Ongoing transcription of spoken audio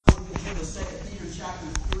chapter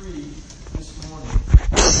 3 this morning.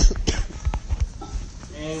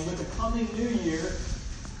 And with the coming new year,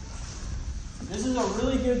 this is a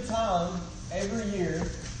really good time every year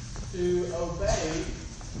to obey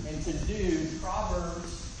and to do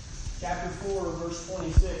Proverbs chapter 4, verse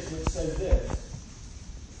 26, which says this: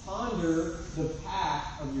 ponder the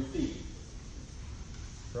path of your feet.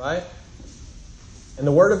 Right? And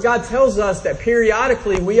the Word of God tells us that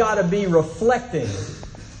periodically we ought to be reflecting.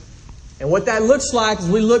 And what that looks like is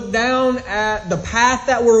we look down at the path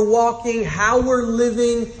that we're walking, how we're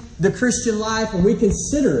living the Christian life, and we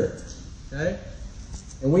consider it. Okay?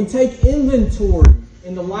 And we take inventory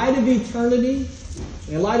in the light of eternity,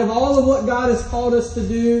 in light of all of what God has called us to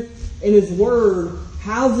do in His Word.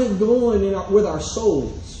 How's it going with our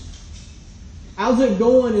souls? How's it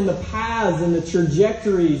going in the paths and the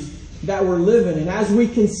trajectories that we're living? And as we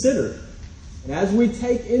consider, and as we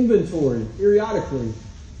take inventory periodically,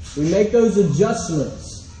 we make those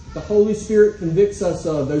adjustments the Holy Spirit convicts us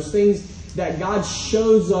of, those things that God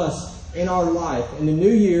shows us in our life. And the new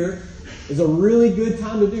year is a really good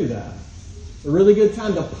time to do that. A really good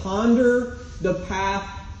time to ponder the path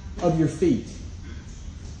of your feet.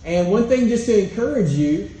 And one thing just to encourage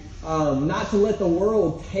you, not to let the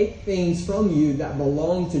world take things from you that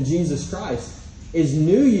belong to Jesus Christ, is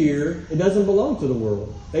New Year, it doesn't belong to the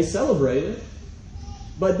world. They celebrate it.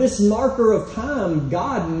 But this marker of time,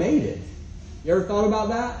 God made it. You ever thought about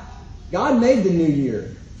that? God made the New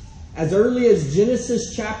Year. As early as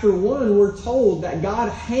Genesis chapter 1, we're told that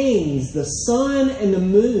God hangs the sun and the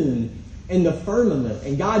moon in the firmament.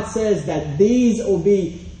 And God says that these will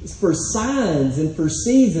be for signs and for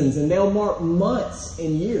seasons, and they'll mark months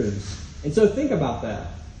and years. And so think about that.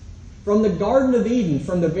 From the Garden of Eden,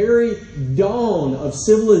 from the very dawn of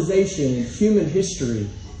civilization and human history,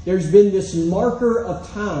 there's been this marker of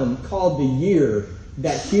time called the year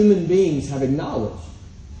that human beings have acknowledged.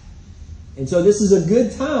 And so this is a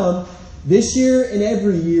good time this year and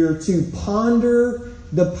every year to ponder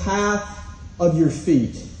the path of your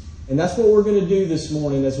feet. And that's what we're going to do this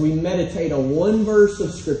morning as we meditate on one verse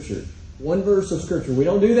of Scripture. One verse of Scripture. We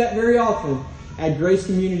don't do that very often at Grace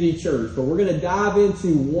Community Church, but we're going to dive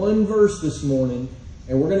into one verse this morning,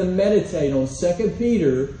 and we're going to meditate on 2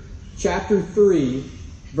 Peter chapter 3,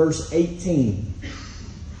 verse 18.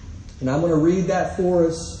 And I'm going to read that for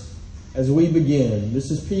us as we begin. This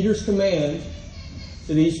is Peter's command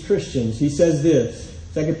to these Christians. He says this,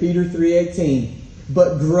 2 Peter 3:18,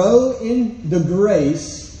 "But grow in the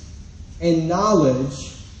grace and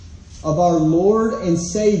knowledge of our Lord and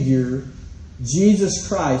Savior, Jesus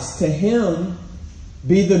Christ. To Him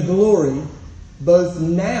be the glory, both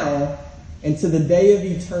now and to the day of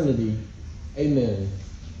eternity. Amen."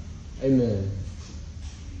 Amen.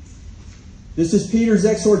 This is Peter's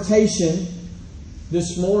exhortation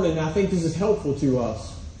this morning. I think this is helpful to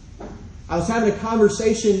us. I was having a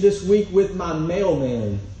conversation this week with my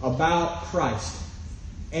mailman about Christ.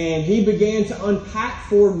 And he began to unpack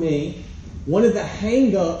for me one of the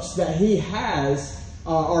hang-ups that he has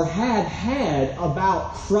or had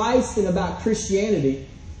about Christ and about Christianity.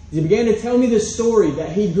 He began to tell me this story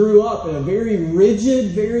that he grew up in a very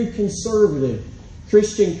rigid, very conservative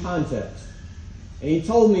Christian context. And he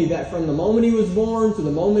told me that from the moment he was born to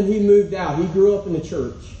the moment he moved out, he grew up in the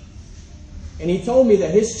church. And he told me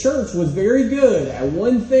that his church was very good at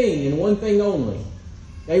one thing and one thing only.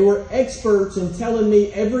 They were experts in telling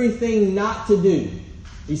me everything not to do.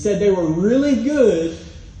 He said they were really good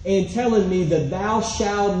in telling me the thou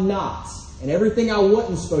shalt nots and everything I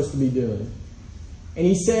wasn't supposed to be doing. And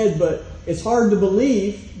he said, but it's hard to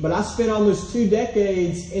believe, but I spent almost 2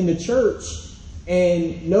 decades in the church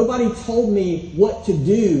and nobody told me what to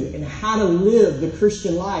do and how to live the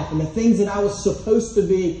Christian life and the things that I was supposed to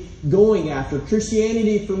be going after.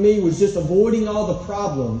 Christianity for me was just avoiding all the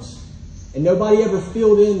problems, and nobody ever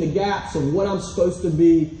filled in the gaps of what I'm supposed to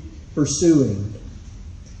be pursuing.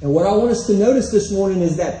 And what I want us to notice this morning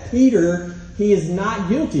is that Peter, he is not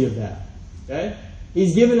guilty of that. Okay?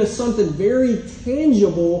 He's given us something very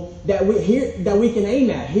tangible that we can aim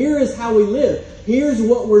at. Here is how we live. Here's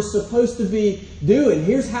what we're supposed to be doing.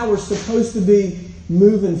 Here's how we're supposed to be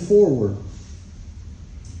moving forward.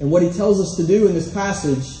 And what he tells us to do in this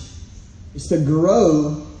passage is to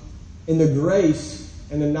grow in the grace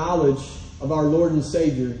and the knowledge of our Lord and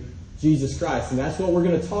Savior, Jesus Christ. And that's what we're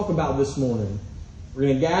going to talk about this morning. We're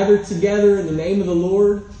going to gather together in the name of the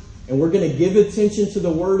Lord, and we're going to give attention to the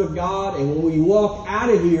Word of God. And when we walk out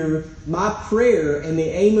of here, my prayer and the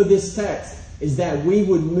aim of this text is that we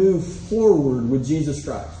would move forward with Jesus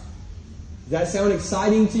Christ. Does that sound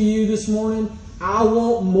exciting to you this morning? I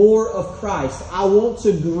want more of Christ. I want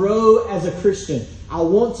to grow as a Christian. I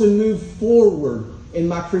want to move forward in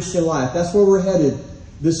my Christian life. That's where we're headed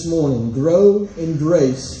this morning. Grow in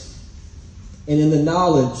grace and in the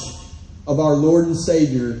knowledge of our Lord and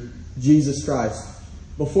Savior, Jesus Christ.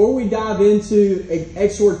 Before we dive into an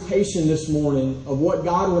exhortation this morning of what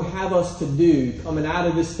God would have us to do coming out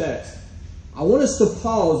of this text, I want us to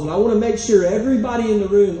pause and I want to make sure everybody in the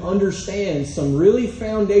room understands some really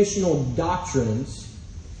foundational doctrines.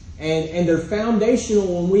 And they're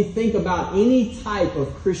foundational when we think about any type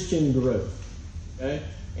of Christian growth. Okay?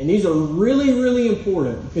 And these are really, really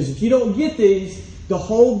important, because if you don't get these, the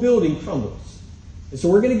whole building crumbles. And so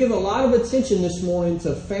we're going to give a lot of attention this morning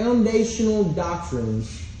to foundational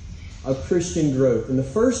doctrines of Christian growth. And the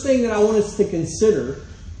first thing that I want us to consider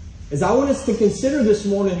is I want us to consider this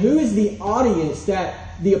morning, who is the audience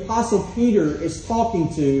that the Apostle Peter is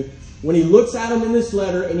talking to when he looks at them in this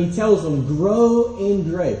letter and he tells them, grow in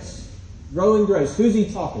grace. Grow in grace. Who's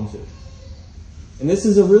he talking to? And this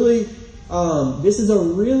is a really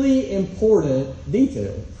important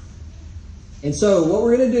detail. And so what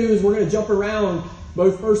we're going to do is we're going to jump around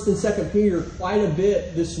both 1st and 2nd Peter quite a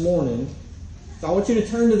bit this morning. So I want you to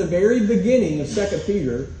turn to the very beginning of 2nd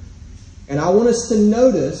Peter. And I want us to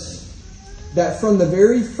notice that from the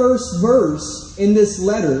very first verse in this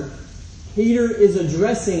letter, Peter is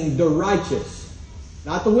addressing the righteous,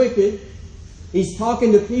 not the wicked. He's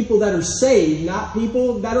talking to people that are saved, not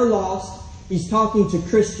people that are lost. He's talking to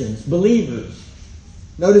Christians, believers.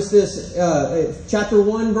 Notice this, chapter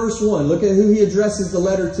 1, verse 1. Look at who he addresses the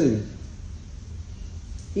letter to.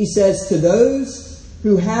 He says, to those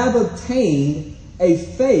who have obtained a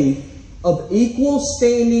faith of equal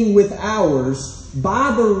standing with ours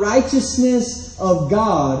by the righteousness of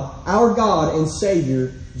God, our God and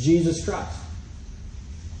Savior, Jesus Christ.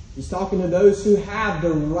 He's talking to those who have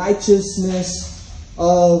the righteousness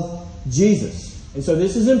of Jesus. And so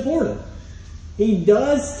this is important. He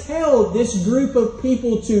does tell this group of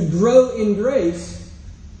people to grow in grace,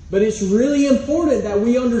 but it's really important that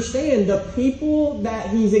we understand the people that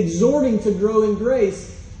he's exhorting to grow in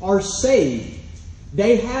grace are saved.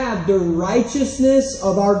 They have the righteousness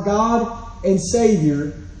of our God and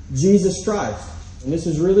Savior, Jesus Christ. And this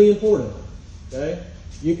is really important. Okay?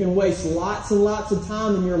 You can waste lots and lots of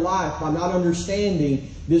time in your life by not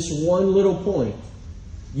understanding this one little point.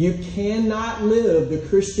 You cannot live the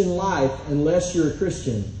Christian life unless you're a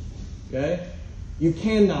Christian. Okay? You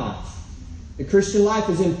cannot. The Christian life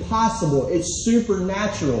is impossible. It's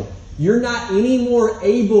supernatural. You're not any more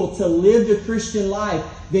able to live the Christian life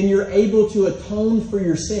than you're able to atone for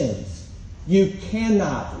your sins. You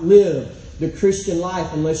cannot live the Christian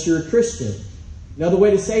life unless you're a Christian. Another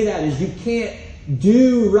way to say that is you can't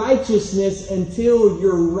do righteousness until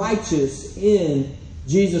you're righteous in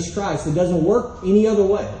Jesus Christ. It doesn't work any other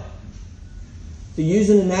way. To use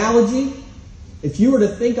an analogy, if you were to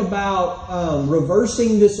think about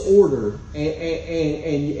reversing this order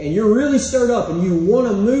and you're really stirred up and you want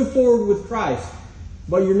to move forward with Christ,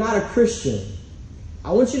 but you're not a Christian,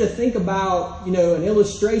 I want you to think about, an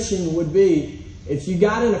illustration would be if you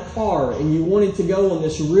got in a car and you wanted to go on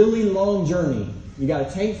this really long journey. You got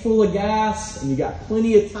a tank full of gas and you got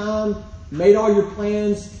plenty of time, made all your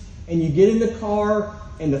plans, and you get in the car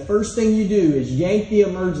and the first thing you do is yank the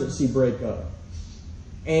emergency brake up.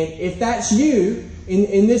 And if that's you,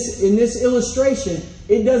 in this illustration,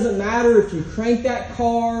 it doesn't matter if you crank that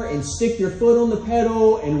car and stick your foot on the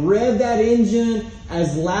pedal and rev that engine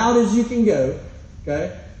as loud as you can go.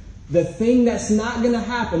 Okay? The thing that's not going to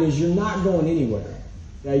happen is you're not going anywhere.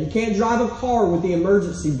 Now, you can't drive a car with the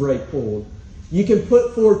emergency brake pulled. You can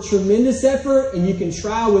put forth tremendous effort and you can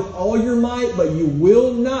try with all your might, but you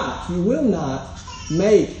will not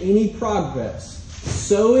make any progress.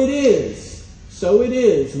 So it is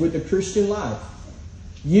with the Christian life.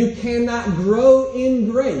 You cannot grow in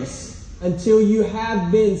grace until you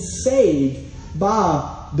have been saved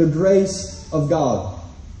by the grace of God.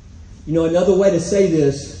 Another way to say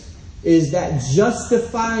this is that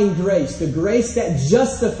justifying grace, the grace that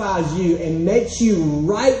justifies you and makes you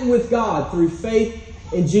right with God through faith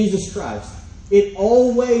in Jesus Christ. It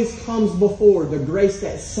always comes before the grace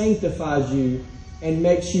that sanctifies you and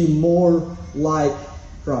makes you more like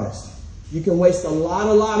Christ. You can waste a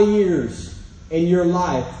lot of years in your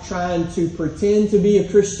life trying to pretend to be a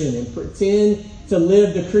Christian and pretend to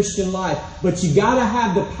live the Christian life, but you got to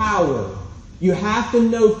have the power. You have to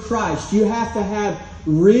know Christ. You have to have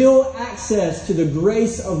real access to the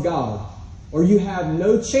grace of God, or you have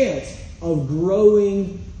no chance of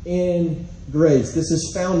growing in grace. This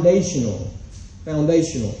is foundational.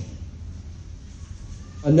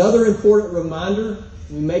 Another important reminder,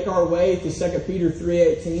 we make our way to 2 Peter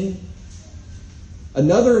 3:18.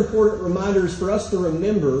 Another important reminder is for us to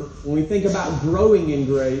remember when we think about growing in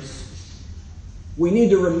grace, we need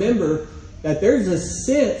to remember that there's a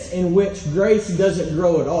sense in which grace doesn't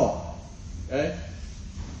grow at all. Okay?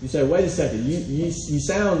 You say, wait a second, you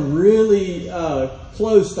sound really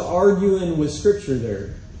close to arguing with Scripture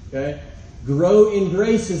there. Okay? Grow in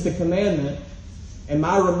grace is the commandment. And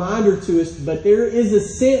my reminder to us, but there is a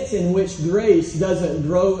sense in which grace doesn't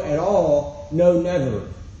grow at all. No, never.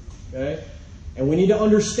 Okay? And we need to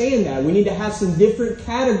understand that. We need to have some different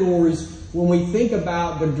categories when we think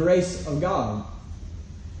about the grace of God.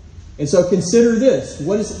 And so consider this.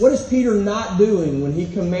 What is Peter not doing when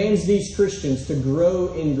he commands these Christians to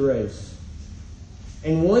grow in grace?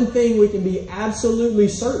 And one thing we can be absolutely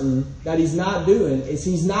certain that he's not doing is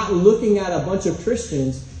he's not looking at a bunch of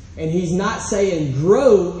Christians and he's not saying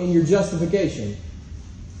grow in your justification.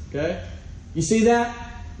 Okay? You see that?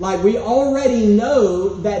 Like, we already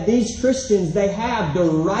know that these Christians, they have the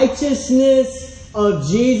righteousness of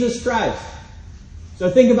Jesus Christ. So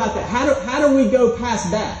think about that. How do we go past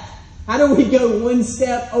that? How do we go one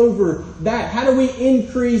step over that? How do we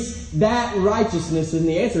increase that righteousness? And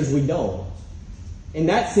the answer is we don't. In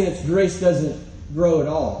that sense, grace doesn't grow at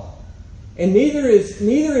all. And neither is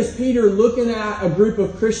Peter looking at a group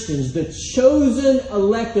of Christians, the chosen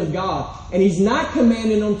elect of God. And he's not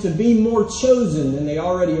commanding them to be more chosen than they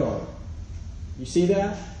already are. You see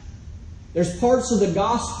that? There's parts of the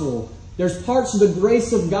gospel, there's parts of the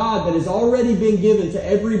grace of God that has already been given to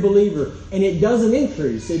every believer. And it doesn't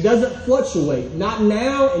increase. It doesn't fluctuate. Not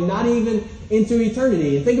now and not even into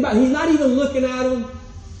eternity. And think about it. He's not even looking at them.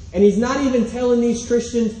 And he's not even telling these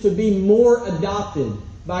Christians to be more adopted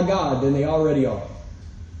by God than they already are.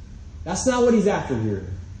 That's not what he's after here.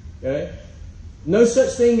 Okay? No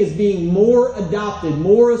such thing as being more adopted,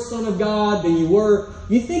 more a son of God than you were.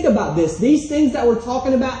 You think about this. These things that we're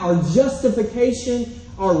talking about, our justification,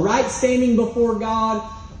 our right standing before God,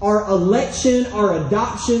 our election, our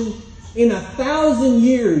adoption. In 1,000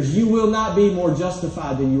 years, you will not be more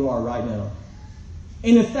justified than you are right now.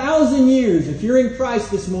 In 1,000 years, if you're in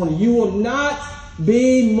Christ this morning, you will not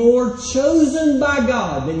be more chosen by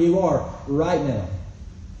God than you are right now.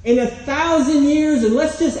 In 1,000 years, and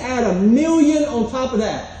let's just add 1,000,000 on top of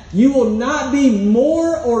that, you will not be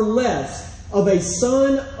more or less of a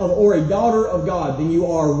son of or a daughter of God than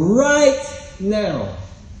you are right now.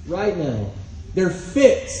 Right now. They're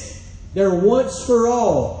fixed. They're once for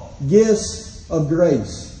all gifts of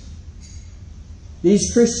grace.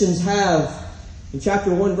 These Christians have, in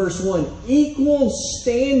chapter 1, verse 1, equal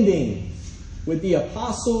standing with the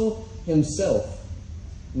apostle himself.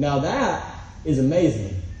 Now that is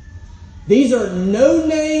amazing. These are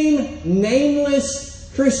no-name,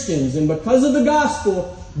 nameless Christians. And because of the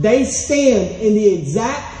gospel, they stand in the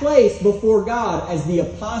exact place before God as the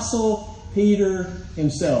apostle Peter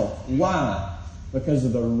himself. Why? Because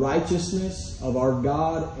of the righteousness of our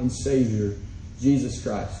God and Savior, Jesus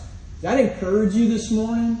Christ. Does that encourage you this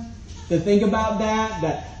morning to think about that?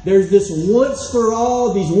 That there's this once for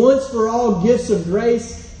all, these once for all gifts of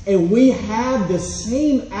grace, and we have the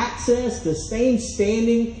same access, the same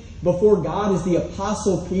standing before God as the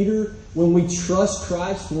Apostle Peter when we trust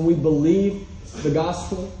Christ, when we believe the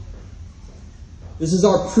gospel. This is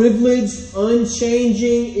our privileged,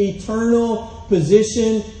 unchanging, eternal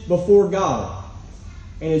position before God.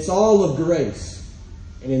 And it's all of grace.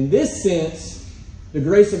 And in this sense, the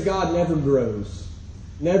grace of God never grows,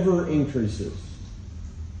 never increases.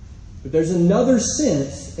 But there's another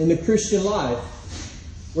sense in the Christian life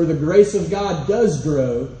where the grace of God does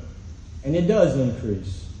grow and it does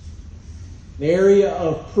increase. The area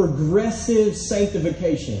of progressive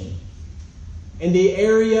sanctification. In the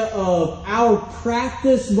area of our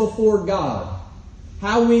practice before God.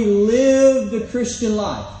 How we live the Christian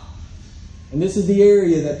life. And this is the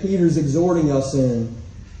area that Peter's exhorting us in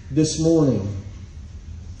this morning.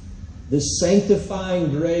 This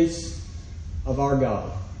sanctifying grace of our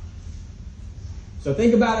God. So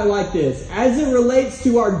think about it like this. As it relates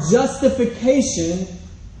to our justification,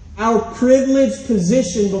 our privileged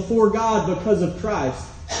position before God because of Christ,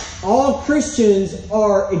 all Christians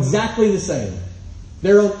are exactly the same.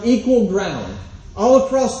 They're on equal ground. All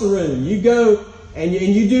across the room. You go and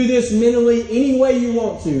you do this mentally any way you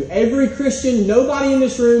want to. Every Christian, nobody in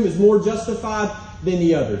this room is more justified than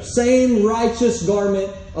the other. Same righteous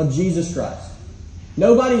garment of Jesus Christ.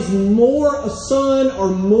 Nobody's more a son or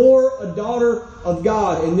more a daughter of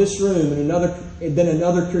God in this room than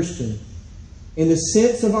another Christian. In the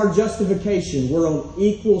sense of our justification, we're on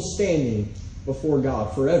equal standing before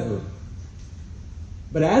God forever.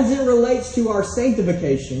 But as it relates to our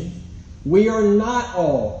sanctification, we are not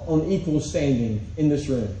all on equal standing in this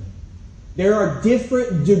room. There are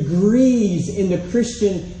different degrees in the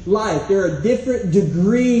Christian life. There are different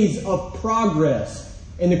degrees of progress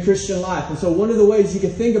in the Christian life. And so one of the ways you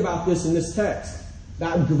can think about this in this text,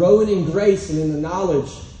 about growing in grace and in the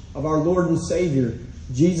knowledge of our Lord and Savior,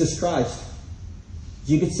 Jesus Christ.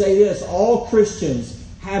 You could say this: all Christians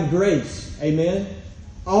have grace. Amen?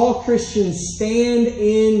 All Christians stand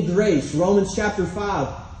in grace. Romans chapter 5,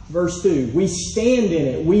 verse 2. We stand in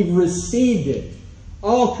it. We've received it.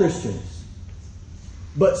 All Christians.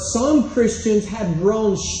 But some Christians have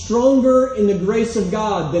grown stronger in the grace of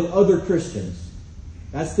God than other Christians.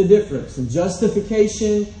 That's the difference in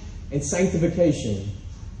justification and sanctification.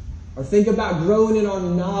 Or think about growing in our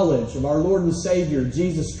knowledge of our Lord and Savior,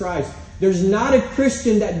 Jesus Christ. There's not a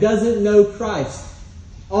Christian that doesn't know Christ.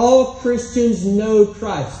 All Christians know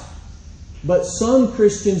Christ. But some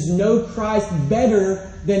Christians know Christ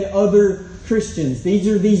better than other Christians. These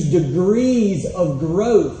are these degrees of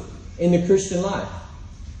growth in the Christian life.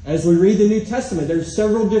 As we read the New Testament, there's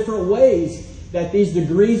several different ways that these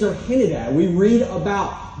degrees are hinted at. We read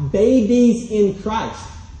about babies in Christ,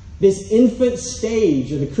 this infant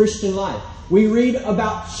stage of the Christian life. We read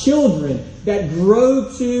about children that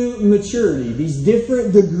grow to maturity, these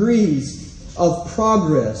different degrees of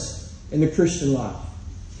progress in the Christian life.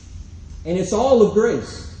 And it's all of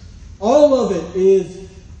grace. All of it is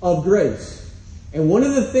of grace. And one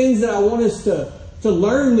of the things that I want us to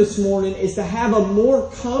learn this morning is to have a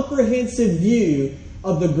more comprehensive view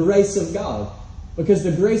of the grace of God. Because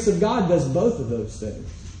the grace of God does both of those things.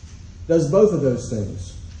 Does both of those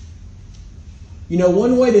things. You know,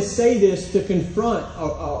 one way to say this, to confront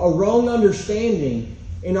a wrong understanding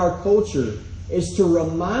in our culture, is to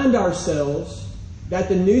remind ourselves that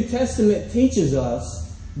the New Testament teaches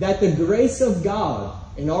us that the grace of God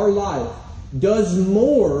in our life does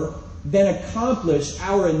more than accomplish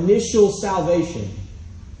our initial salvation.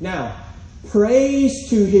 Now, praise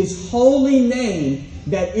to His holy name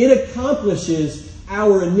that it accomplishes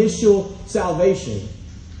our initial salvation.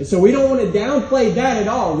 And so we don't want to downplay that at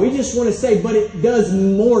all. We just want to say, but it does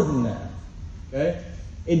more than that. Okay?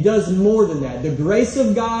 It does more than that. The grace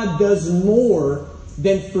of God does more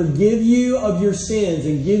than forgive you of your sins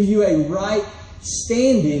and give you a right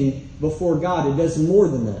standing before God. It does more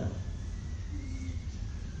than that.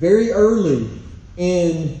 Very early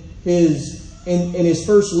in his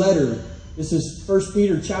first letter, this is 1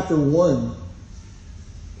 Peter chapter 1,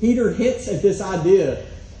 Peter hints at this idea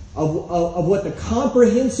of what the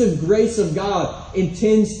comprehensive grace of God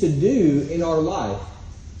intends to do in our life.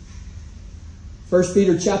 1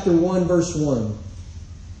 Peter chapter 1, verse 1.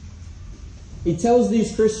 He tells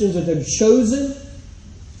these Christians that they're chosen,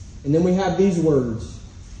 and then we have these words: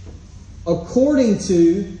 according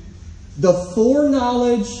to the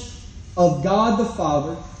foreknowledge of God the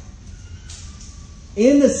Father,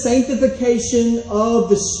 in the sanctification of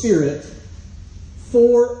the Spirit,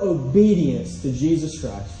 for obedience to Jesus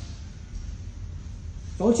Christ.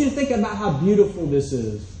 I want you to think about how beautiful this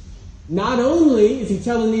is. Not only is he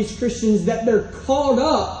telling these Christians that they're caught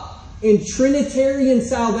up in Trinitarian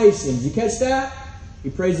salvation. Did you catch that? He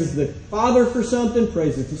praises the Father for something,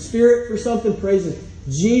 praises the Spirit for something, praises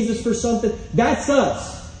Jesus for something. That's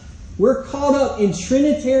us. We're caught up in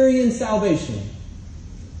Trinitarian salvation.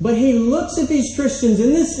 But he looks at these Christians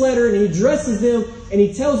in this letter and he addresses them and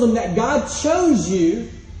he tells them that God chose you.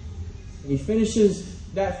 And he finishes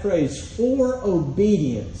that phrase, for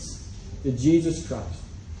obedience to Jesus Christ.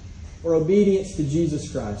 For obedience to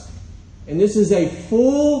Jesus Christ. And this is a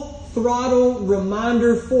full throttle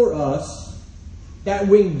reminder for us that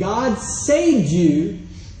when God saved you,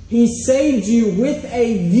 He saved you with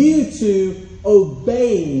a view to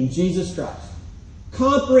obeying Jesus Christ.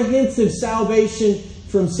 Comprehensive salvation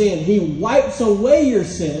from sin. He wipes away your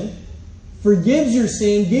sin, forgives your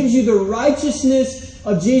sin, gives you the righteousness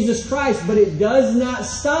of Jesus Christ, but it does not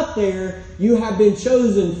stop there. You have been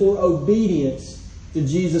chosen for obedience to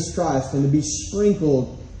Jesus Christ and to be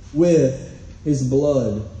sprinkled with His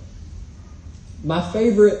blood. My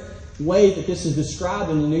favorite way that this is described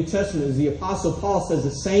in the New Testament is the Apostle Paul says the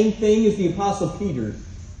same thing as the Apostle Peter.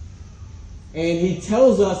 And he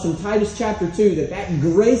tells us in Titus chapter 2 that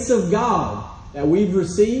grace of God that we've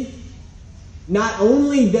received, not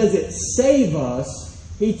only does it save us,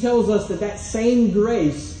 he tells us that same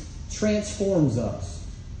grace transforms us.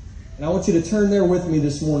 And I want you to turn there with me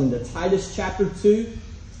this morning to Titus chapter 2.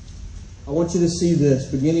 I want you to see this,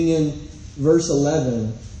 beginning in verse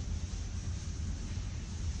 11.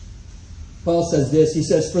 Paul says this, he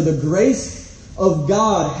says, "For the grace of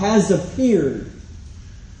God has appeared,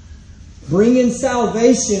 bringing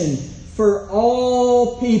salvation for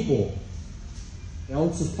all people." Now,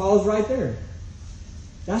 let's just pause right there.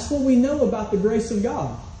 That's what we know about the grace of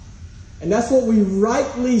God. And that's what we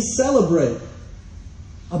rightly celebrate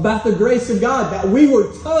about the grace of God, that we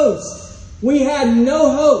were toast. We had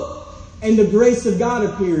no hope. And the grace of God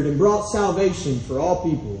appeared and brought salvation for all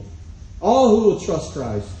people, all who will trust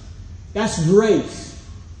Christ. That's grace.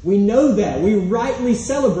 We know that. We rightly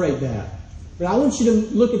celebrate that. But I want you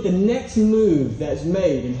to look at the next move that's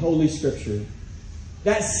made in Holy Scripture.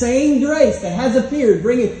 That same grace that has appeared,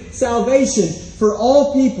 bringing salvation for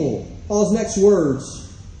all people. Paul's next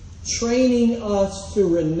words, training us to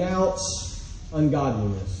renounce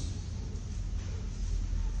ungodliness.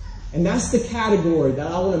 And that's the category that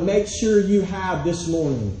I want to make sure you have this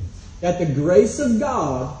morning. That the grace of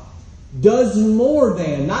God does more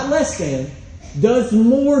than, not less than, does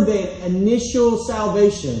more than initial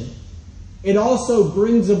salvation. It also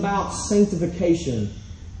brings about sanctification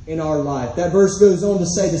in our life. That verse goes on to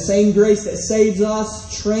say the same grace that saves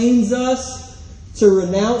us trains us to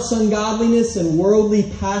renounce ungodliness and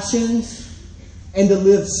worldly passions and to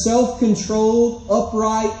live self-controlled,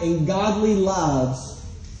 upright, and godly lives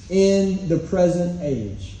in the present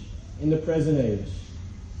age. In the present age.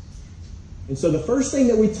 And so the first thing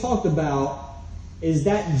that we talked about is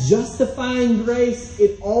that justifying grace,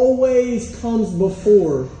 it always comes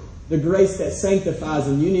before the grace that sanctifies,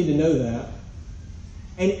 and you need to know that.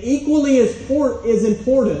 And equally as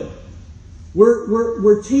important,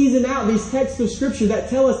 we're teasing out these texts of Scripture that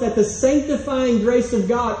tell us that the sanctifying grace of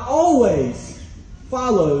God always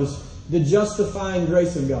follows the justifying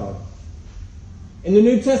grace of God. In the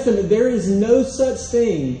New Testament, there is no such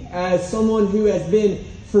thing as someone who has been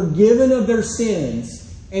forgiven of their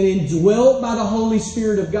sins and indwelt by the Holy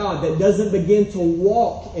Spirit of God that doesn't begin to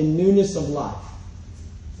walk in newness of life.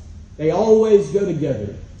 They always go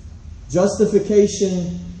together.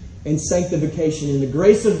 Justification and sanctification. And the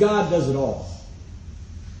grace of God does it all.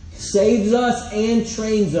 Saves us and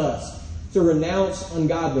trains us to renounce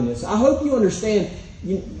ungodliness. I hope you understand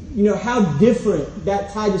how different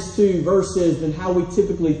that Titus 2 verse is than how we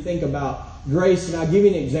typically think about grace. And I'll give you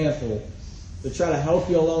an example to try to help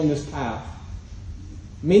you along this path.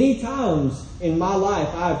 Many times in my life,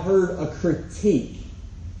 I've heard a critique,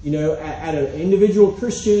 at an individual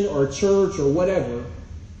Christian or a church or whatever.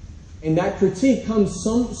 And that critique comes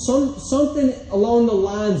something along the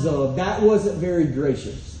lines of, that wasn't very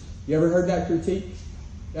gracious. You ever heard that critique?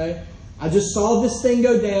 Okay? I just saw this thing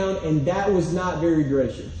go down and that was not very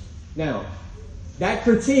gracious. Now, that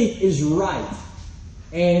critique is right.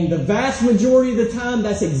 And the vast majority of the time,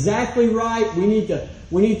 that's exactly right. We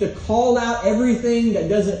need to call out everything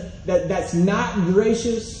that's not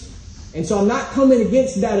gracious. And so I'm not coming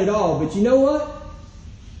against that at all. But you know what?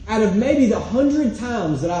 Out of maybe the 100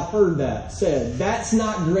 times that I've heard that said, that's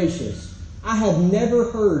not gracious, I have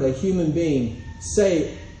never heard a human being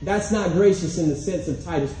say, that's not gracious in the sense of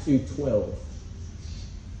Titus 2:12.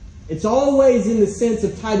 It's always in the sense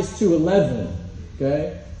of Titus 2:11,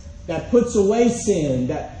 okay? That puts away sin,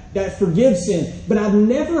 that forgives sin. But I've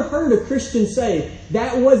never heard a Christian say,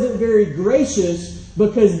 that wasn't very gracious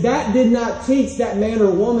because that did not teach that man or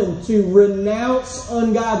woman to renounce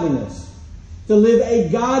ungodliness, to live a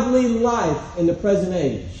godly life in the present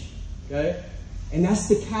age. Okay? And that's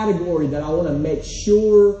the category that I want to make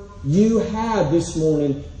sure you have this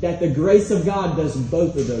morning, that the grace of God does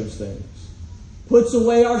both of those things. Puts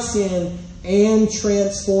away our sin and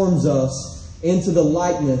transforms us into the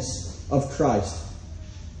likeness of Christ.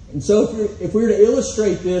 And so if we were to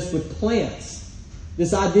illustrate this with plants,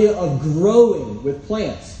 this idea of growing with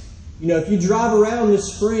plants. If you drive around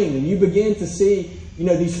this spring and you begin to see,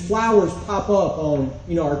 these flowers pop up on,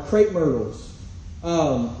 our crepe myrtles.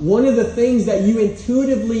 One of the things that you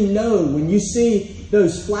intuitively know when you see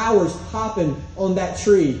those flowers popping on that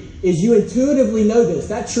tree is you intuitively know this.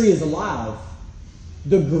 That tree is alive.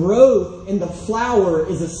 The growth in the flower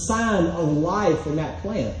is a sign of life in that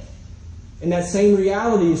plant. And that same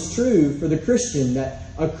reality is true for the Christian. That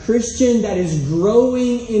a Christian that is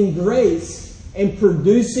growing in grace and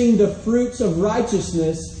producing the fruits of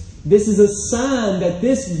righteousness, this is a sign that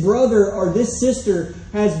this brother or this sister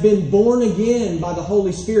has been born again by the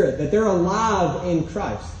Holy Spirit, that they're alive in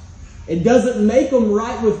Christ. It doesn't make them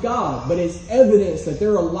right with God, but it's evidence that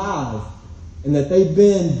they're alive and that they've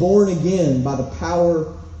been born again by the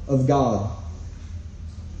power of God.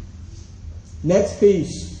 Next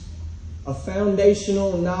piece, a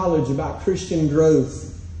foundational knowledge about Christian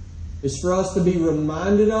growth is for us to be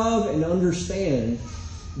reminded of and understand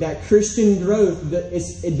that Christian growth,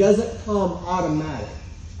 it doesn't come automatic.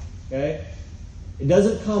 Okay? It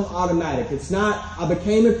doesn't come automatic. It's not, I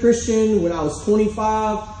became a Christian when I was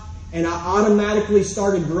 25 and I automatically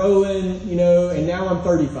started growing, and now I'm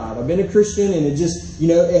 35. I've been a Christian, and it just,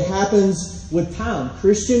 it happens with time.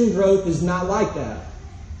 Christian growth is not like that.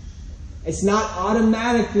 It's not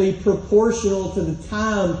automatically proportional to the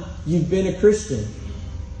time you've been a Christian.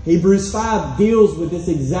 Hebrews 5 deals with this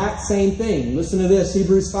exact same thing. Listen to this,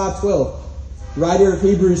 Hebrews 5:12. Writer of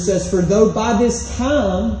Hebrews says, "For though by this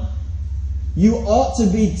time you ought to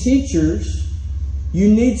be teachers, you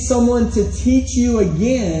need someone to teach you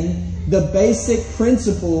again the basic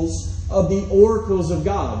principles of the oracles of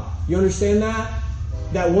God." You understand that?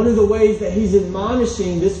 That one of the ways that he's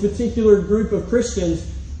admonishing this particular group of Christians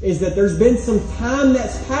is that there's been some time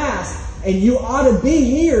that's passed and you ought to be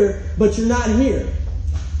here, but you're not here.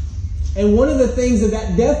 And one of the things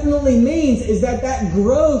that definitely means is that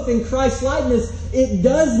growth in Christ likeness, it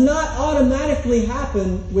does not automatically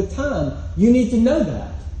happen with time. You need to know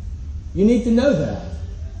that. You need to know that.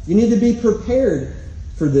 You need to be prepared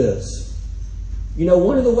for this.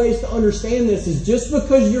 One of the ways to understand this is just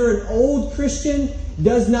because you're an old Christian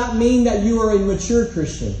does not mean that you are a mature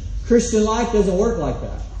Christian. Christian life doesn't work like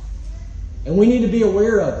that. And we need to be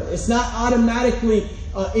aware of it. It's not automatically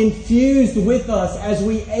infused with us as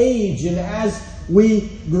we age and as we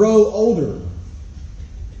grow older.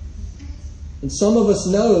 And some of us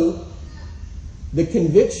know the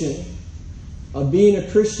conviction of being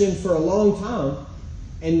a Christian for a long time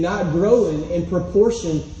and not growing in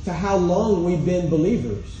proportion to how long we've been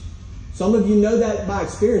believers. Some of you know that by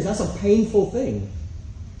experience. That's a painful thing.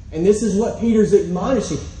 And this is what Peter's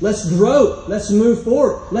admonishing. Let's grow. Let's move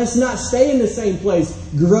forward. Let's not stay in the same place.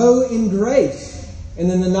 Grow in grace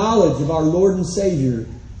and in the knowledge of our Lord and Savior,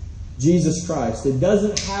 Jesus Christ. It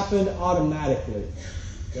doesn't happen automatically.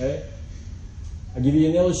 Okay? I'll give you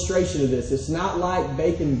an illustration of this. It's not like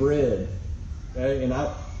baking bread. Okay? And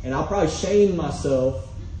I'll probably shame myself.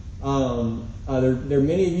 There are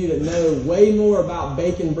many of you that know way more about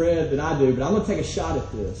baking bread than I do, but I'm going to take a shot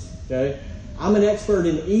at this. Okay? I'm an expert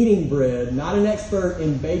in eating bread, not an expert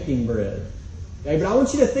in baking bread. Okay? But I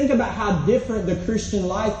want you to think about how different the Christian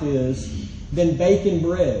life is than baking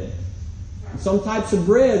bread. Some types of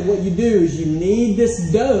bread, what you do is you knead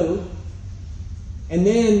this dough, and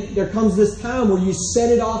then there comes this time where you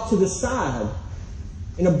set it off to the side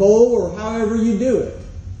in a bowl or however you do it.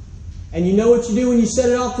 And you know what you do when you set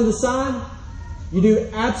it off to the side? You do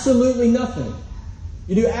absolutely nothing.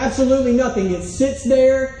 You do absolutely nothing. It sits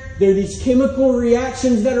there. There are these chemical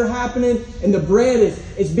reactions that are happening, and the bread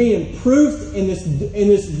is being proofed, and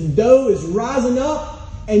this dough is rising up,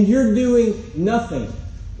 and you're doing nothing.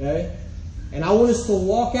 Okay? And I want us to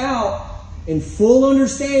walk out in full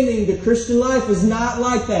understanding the Christian life is not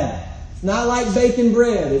like that. It's not like baking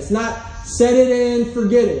bread. It's not set it in,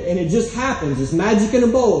 forget it, and it just happens. It's magic in a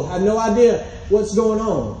bowl. I have no idea what's going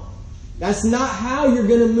on. That's not how you're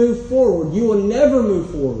going to move forward. You will never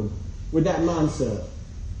move forward with that mindset.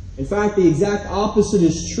 In fact, the exact opposite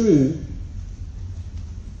is true,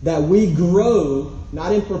 that we grow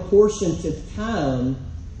not in proportion to time,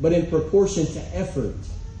 but in proportion to effort.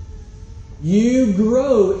 You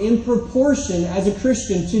grow in proportion as a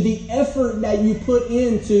Christian to the effort that you put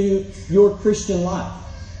into your Christian life.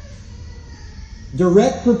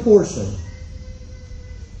 Direct proportion.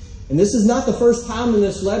 And this is not the first time in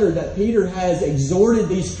this letter that Peter has exhorted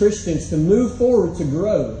these Christians to move forward, to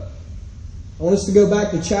grow. I want us to go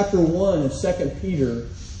back to chapter 1 of 2 Peter.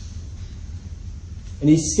 And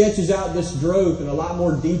he sketches out this growth in a lot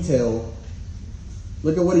more detail.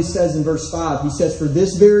 Look at what he says in verse 5. He says, "For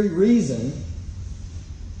this very reason,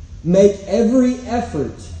 make every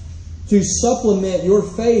effort to supplement your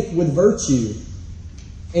faith with virtue,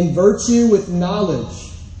 and virtue with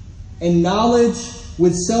knowledge, and knowledge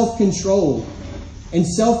with self-control, and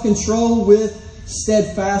self-control with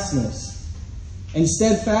steadfastness, and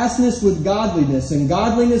steadfastness with godliness, and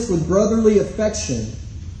godliness with brotherly affection,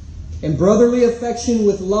 and brotherly affection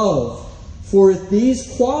with love. For if these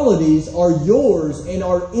qualities are yours and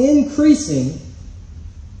are increasing,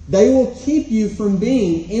 they will keep you from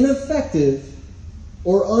being ineffective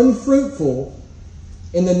or unfruitful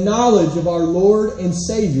in the knowledge of our Lord and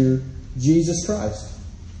Savior, Jesus Christ."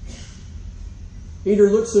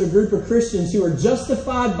 Peter looks at a group of Christians who are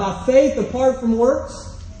justified by faith apart from works.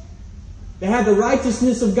 They have the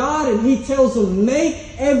righteousness of God, and he tells them, make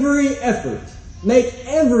every effort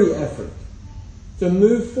to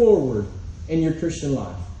move forward in your Christian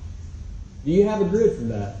life. Do you have a grid for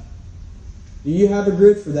that? Do you have a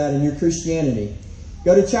grid for that in your Christianity?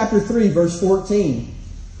 Go to chapter 3, verse 14.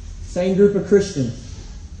 Same group of Christians.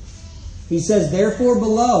 He says, "Therefore,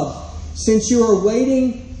 beloved, since you are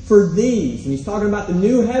waiting for these," and he's talking about the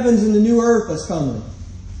new heavens and the new earth that's coming.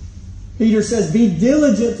 Peter says, be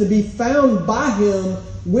diligent to be found by him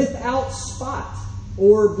without spot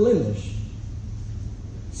or blemish.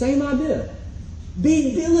 Same idea.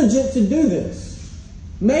 Be diligent to do this.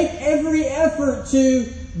 Make every effort to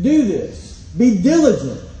do this. Be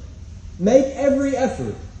diligent. Make every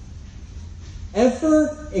effort.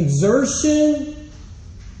 Effort, exertion,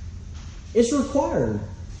 it's required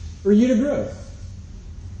for you to grow.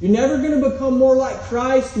 You're never going to become more like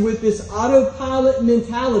Christ with this autopilot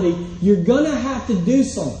mentality. You're going to have to do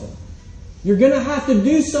something. You're going to have to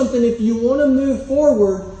do something if you want to move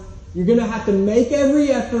forward. You're going to have to make every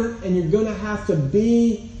effort, and you're going to have to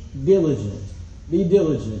be diligent. Be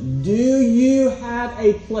diligent. Do you have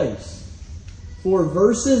a place for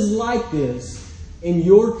verses like this in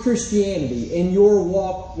your Christianity, in your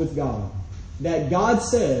walk with God? That God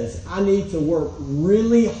says, I need to work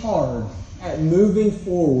really hard at moving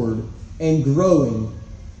forward and growing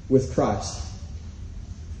with Christ.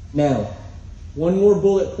 Now, one more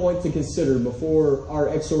bullet point to consider before our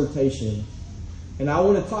exhortation. And I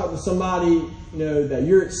want to talk to somebody, that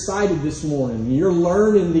you're excited this morning. You're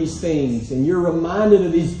learning these things and you're reminded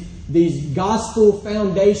of these gospel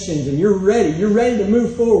foundations and you're ready. You're ready to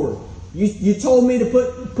move forward. You told me to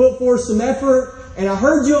put forth some effort, and I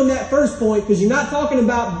heard you on that first point because you're not talking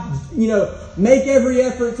about, make every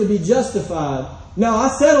effort to be justified. No, I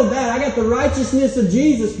settled that. I got the righteousness of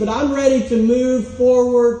Jesus, but I'm ready to move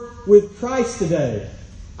forward with Christ today.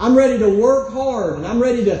 I'm ready to work hard, and I'm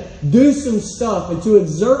ready to do some stuff and to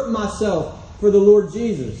exert myself for the Lord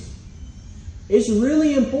Jesus. It's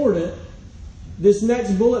really important. This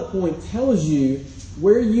next bullet point tells you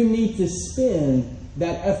where you need to spend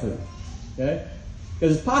that effort. Okay?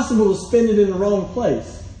 Because it's possible to spend it in the wrong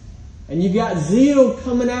place. And you got zeal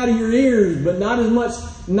coming out of your ears, but not as much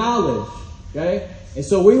knowledge. Okay? And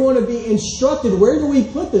so we want to be instructed. Where do we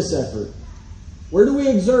put this effort? Where do we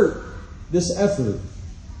exert this effort?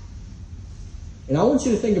 And I want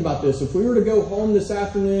you to think about this. If we were to go home this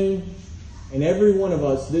afternoon and every one of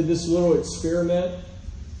us did this little experiment,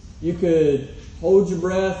 you could hold your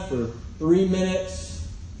breath for 3 minutes,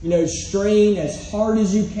 strain as hard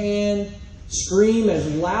as you can, scream as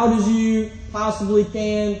loud as you possibly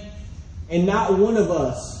can, and not one of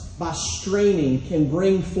us, by straining, can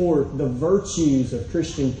bring forth the virtues of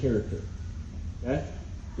Christian character. Okay?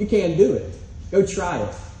 You can't do it. Go try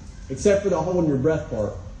it. Except for the holding your breath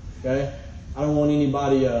part. Okay? I don't want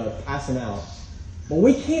anybody passing out. But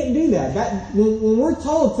we can't do that. When we're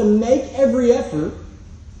told to make every effort,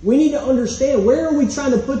 we need to understand where are we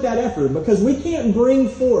trying to put that effort, because we can't bring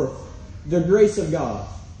forth the grace of God.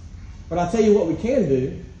 But I'll tell you what we can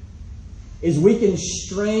do is we can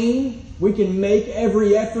strain, we can make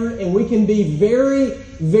every effort, and we can be very,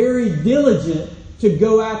 very diligent to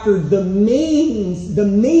go after the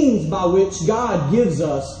means by which God gives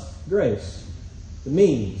us grace. The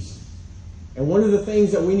means. And one of the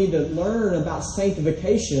things that we need to learn about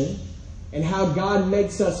sanctification and how God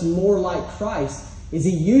makes us more like Christ is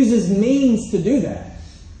He uses means to do that.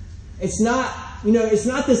 It's not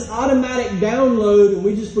this automatic download and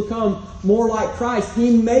we just become more like Christ.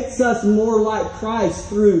 He makes us more like Christ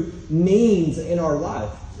through means in our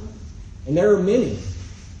life. And there are many.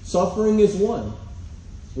 Suffering is one.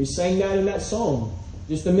 We sang that in that song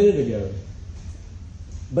just a minute ago.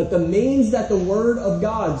 But the means that the Word of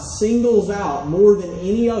God singles out more than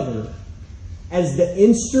any other as the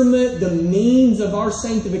instrument, the means of our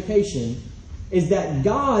sanctification, is that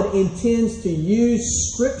God intends to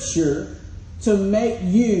use Scripture to make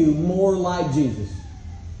you more like Jesus.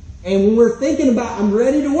 And when we're thinking about, I'm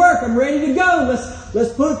ready to work, I'm ready to go,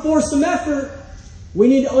 let's put forth some effort, we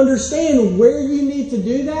need to understand where you need to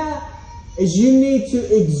do that is you need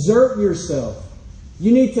to exert yourself.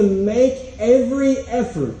 You need to make every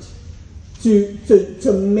effort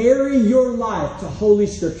to marry your life to Holy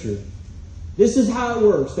Scripture. This is how it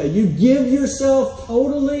works, that you give yourself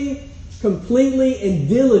totally, completely, and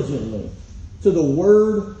diligently to the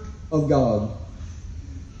Word of God.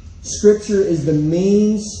 Scripture is the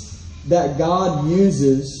means that God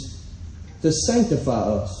uses to sanctify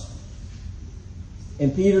us.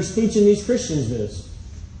 And Peter's teaching these Christians this.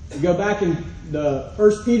 You go back in the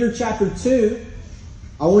 1 Peter chapter 2,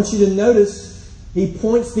 I want you to notice he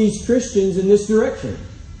points these Christians in this direction.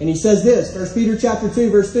 And he says this, 1 Peter chapter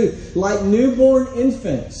 2, verse 2, like newborn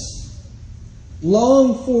infants,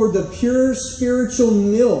 long for the pure spiritual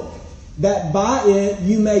milk, that by it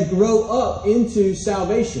you may grow up into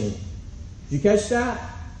salvation. Did you catch that?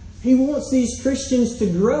 He wants these Christians to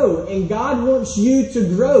grow, and God wants you to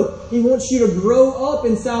grow. He wants you to grow up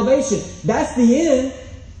in salvation. That's the end.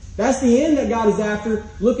 That's the end that God is after.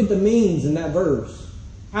 Look at the means in that verse.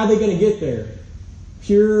 How are they going to get there?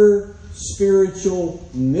 Pure spiritual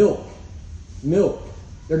milk. Milk.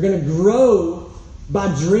 They're going to grow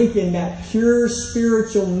by drinking that pure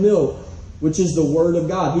spiritual milk, which is the Word of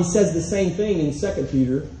God. He says the same thing in 2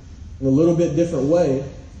 Peter in a little bit different way.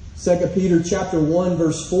 2 Peter chapter 1,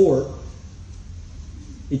 verse 4.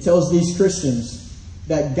 He tells these Christians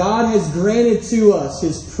that God has granted to us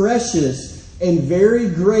His precious and very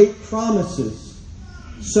great promises,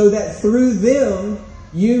 so that through them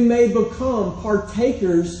you may become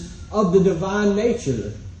partakers of the divine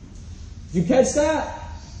nature. Did you catch that?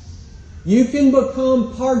 You can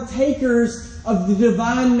become partakers of the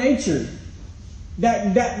divine nature.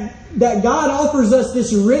 That God offers us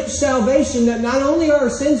this rich salvation, that not only are our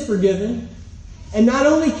sins forgiven, and not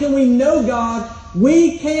only can we know God,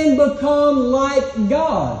 we can become like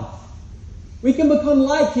God. We can become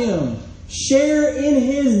like Him. Share in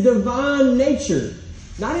His divine nature.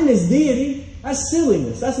 Not in His deity. That's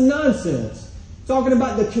silliness. That's nonsense. Talking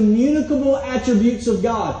about the communicable attributes of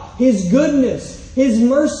God. His goodness, His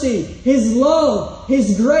mercy, His love,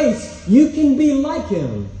 His grace. You can be like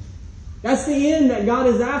Him. That's the end that God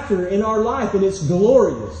is after in our life, and it's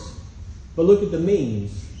glorious. But look at the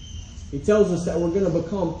means. He tells us that we're going to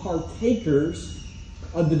become partakers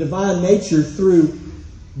of the divine nature through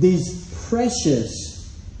these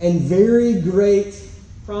precious and very great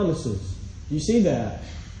promises. Do you see that?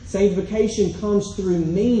 Sanctification comes through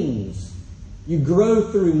means. You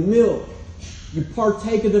grow through milk. You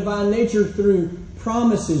partake of divine nature through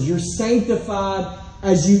promises. You're sanctified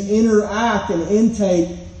as you interact and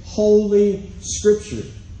intake Holy Scripture.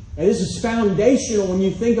 And this is foundational when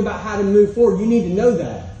you think about how to move forward. You need to know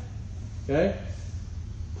that. Okay?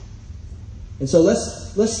 And so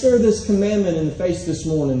let's stare this commandment in the face this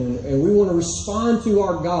morning, and we want to respond to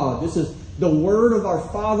our God. This is the word of our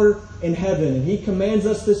Father in heaven, and He commands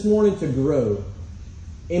us this morning to grow.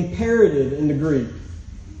 Imperative in the Greek.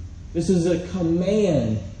 This is a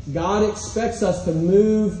command. God expects us to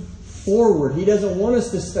move forward. He doesn't want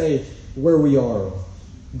us to stay where we are.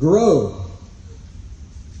 Grow.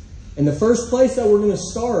 And the first place that we're going to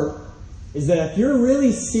start is that if you're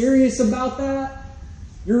really serious about that,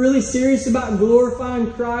 you're really serious about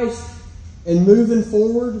glorifying Christ and moving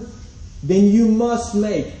forward, then you must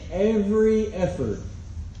make every effort.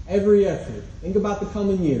 Every effort. Think about the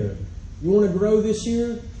coming year. You want to grow this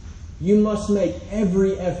year? You must make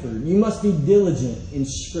every effort. You must be diligent in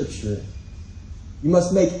Scripture. You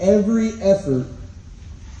must make every effort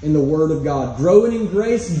in the Word of God. Growing in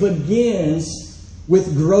grace begins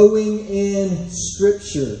with growing in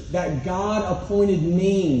Scripture, that God-appointed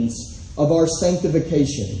means of our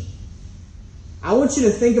sanctification. I want you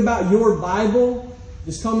to think about your Bible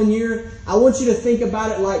this coming year. I want you to think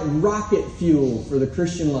about it like rocket fuel for the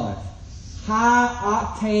Christian life.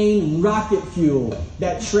 High-octane rocket fuel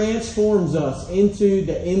that transforms us into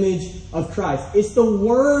the image of Christ. It's the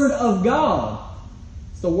Word of God.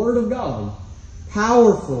 It's the Word of God.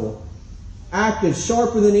 Powerful, active,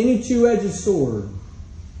 sharper than any two-edged sword.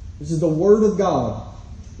 This is the Word of God.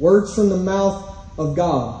 Words from the mouth of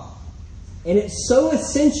God. And it's so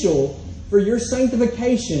essential for your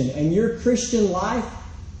sanctification and your Christian life.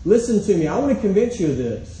 Listen to me. I want to convince you of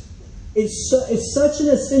this. It's such an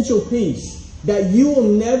essential piece that you will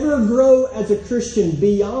never grow as a Christian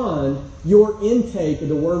beyond your intake of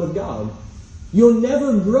the Word of God. You'll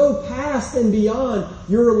never grow past and beyond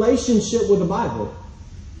your relationship with the Bible.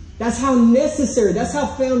 That's how necessary, that's how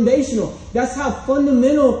foundational, that's how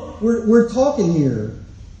fundamental we're talking here.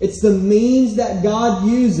 It's the means that God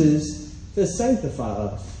uses to sanctify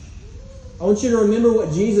us. I want you to remember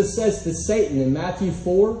what Jesus says to Satan in Matthew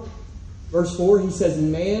 4, verse 4. He says,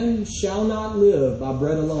 "Man shall not live by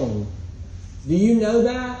bread alone." Do you know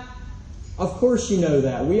that? Of course you know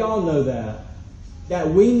that. We all know that.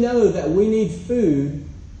 That we know that we need food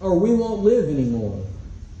or we won't live anymore.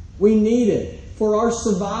 We need it for our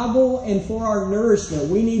survival and for our nourishment.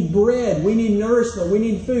 We need bread. We need nourishment. We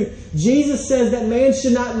need food. Jesus says that man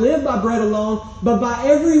should not live by bread alone, but by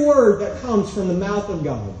every word that comes from the mouth of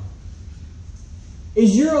God.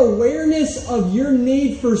 Is your awareness of your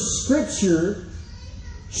need for Scripture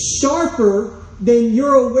sharper than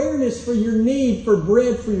your awareness for your need for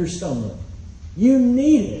bread for your stomach? You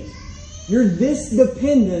need it. You're this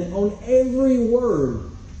dependent on every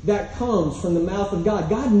word that comes from the mouth of God.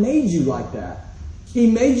 God made you like that. He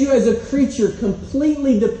made you as a creature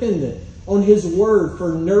completely dependent on His Word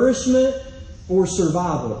for nourishment, for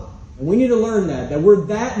survival. And we need to learn that we're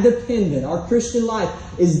that dependent. Our Christian life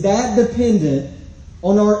is that dependent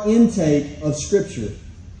on our intake of Scripture.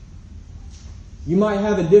 You might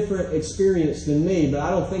have a different experience than me, but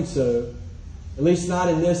I don't think so. At least not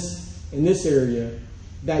in this area.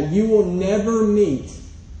 That you will never meet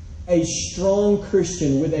a strong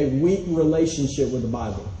Christian with a weak relationship with the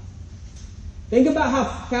Bible. Think about how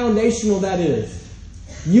foundational that is.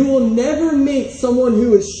 You will never meet someone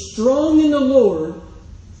who is strong in the Lord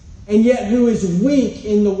and yet who is weak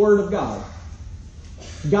in the Word of God.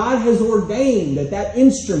 God has ordained that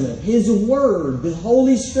instrument, His Word, the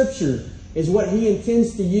Holy Scripture, is what He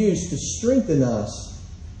intends to use to strengthen us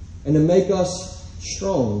and to make us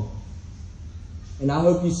strong. And I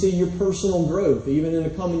hope you see your personal growth, even in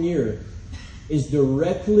the coming year, is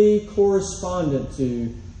directly correspondent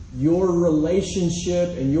to your relationship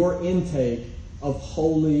and your intake of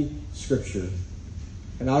Holy Scripture.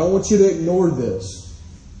 And I don't want you to ignore this.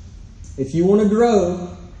 If you want to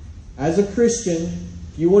grow as a Christian,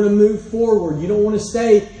 if you want to move forward, you don't want to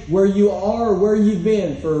stay where you are or where you've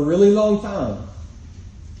been for a really long time.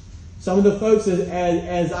 Some of the folks,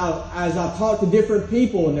 as I talk to different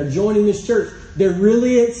people and they're joining this church, they're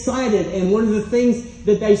really excited. And one of the things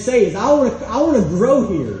that they say is, I want to grow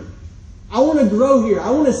here. I want to grow here. I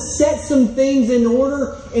want to set some things in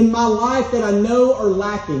order in my life that I know are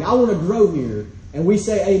lacking. I want to grow here. And we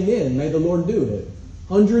say, amen. May the Lord do it.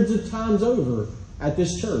 Hundreds of times over at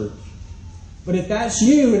this church. But if that's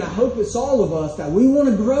you, and I hope it's all of us, that we want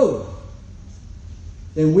to grow,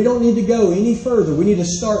 then we don't need to go any further. We need to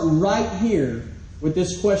start right here with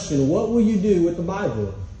this question. What will you do with the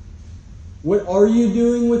Bible? What are you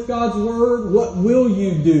doing with God's Word? What will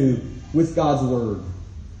you do with God's Word?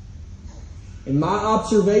 In my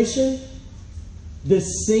observation, the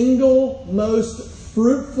single most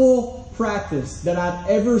fruitful practice that I've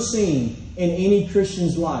ever seen in any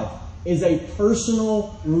Christian's life is a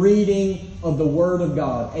personal reading of the Word of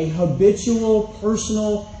God. A habitual,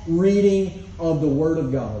 personal reading of the Word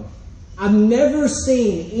of God. I've never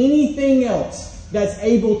seen anything else that's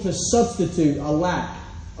able to substitute a lack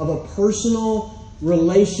of a personal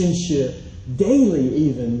relationship, daily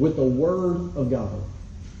even, with the Word of God.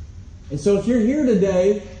 And so if you're here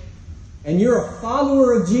today and you're a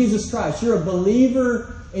follower of Jesus Christ, you're a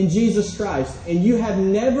believer in Jesus Christ, and you have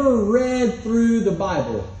never read through the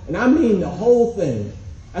Bible, and I mean the whole thing.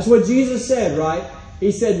 That's what Jesus said, right?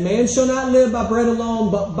 He said, man shall not live by bread alone,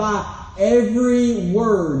 but by every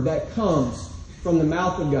word that comes from the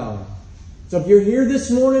mouth of God. So if you're here this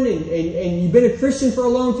morning and you've been a Christian for a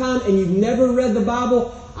long time and you've never read the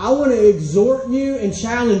Bible, I want to exhort you and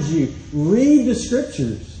challenge you. Read the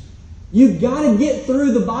Scriptures. You've got to get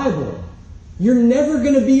through the Bible. You're never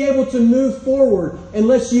going to be able to move forward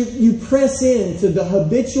unless you press into the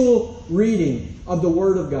habitual reading of the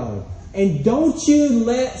Word of God. And don't you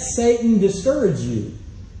let Satan discourage you.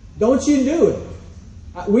 Don't you do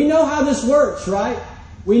it. We know how this works, right?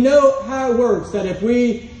 We know how it works. That if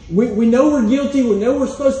we know we're guilty, we know we're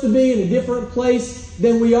supposed to be in a different place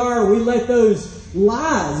than we are, we let those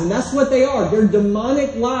lies, and that's what they are. They're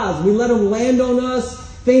demonic lies. We let them land on us.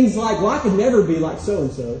 Things like, well, I could never be like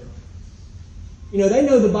so-and-so. You know, they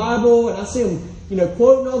know the Bible, and I see them,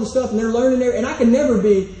 quoting all the stuff, and they're learning there, and I could never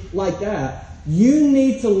be like that. You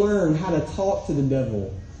need to learn how to talk to the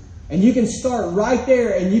devil. And you can start right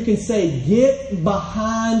there, and you can say, get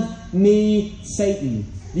behind me, Satan.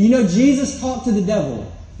 You know, Jesus talked to the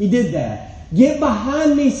devil. He did that. Get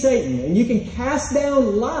behind me, Satan. And you can cast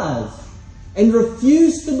down lies and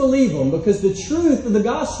refuse to believe them, because the truth of the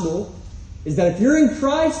gospel is that if you're in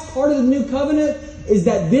Christ, part of the new covenant is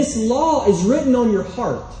that this law is written on your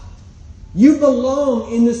heart. You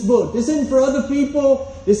belong in this book. This isn't for other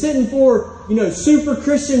people. This isn't for, super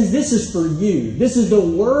Christians. This is for you. This is the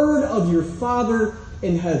Word of your Father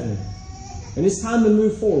in heaven. And it's time to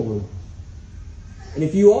move forward. And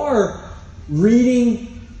if you are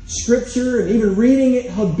reading Scripture and even reading it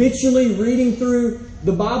habitually, reading through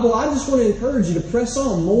the Bible, I just want to encourage you to press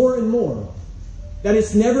on more and more. That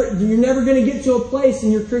you're never going to get to a place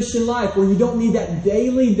in your Christian life where you don't need that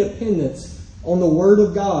daily dependence on the Word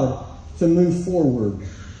of God to move forward.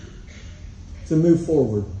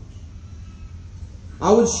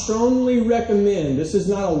 I would strongly recommend, this is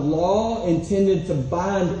not a law intended to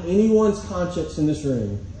bind anyone's conscience in this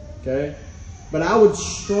room, okay? But I would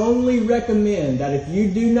strongly recommend that if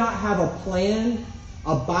you do not have a plan,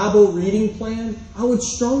 a Bible reading plan, I would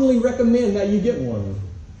strongly recommend that you get one.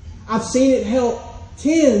 I've seen it help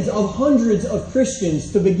tens of hundreds of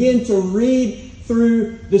Christians to begin to read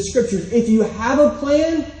through the Scriptures. If you have a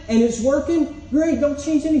plan and it's working, great, don't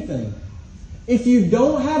change anything. If you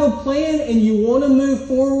don't have a plan and you want to move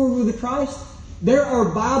forward with Christ, there are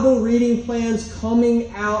Bible reading plans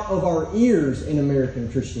coming out of our ears in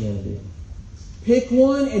American Christianity. Pick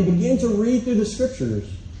one and begin to read through the Scriptures.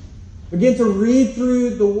 Begin to read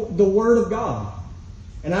through the Word of God.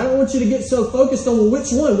 And I don't want you to get so focused on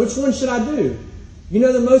which one should I do. You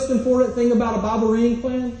know the most important thing about a Bible reading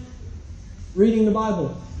plan? Reading the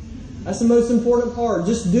Bible. That's the most important part.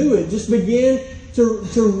 Just do it. Just begin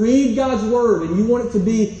to read God's Word, and you want it to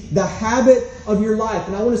be the habit of your life.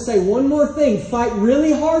 And I want to say one more thing. Fight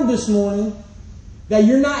really hard this morning that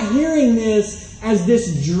you're not hearing this as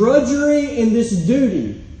this drudgery and this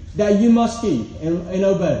duty that you must keep and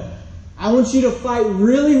obey. I want you to fight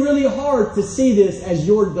really, really hard to see this as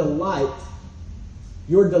your delight.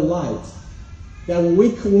 Your delight. That when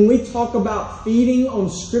we talk about feeding on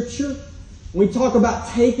Scripture, when we talk about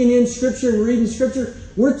taking in Scripture and reading Scripture,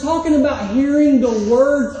 we're talking about hearing the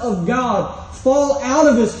words of God fall out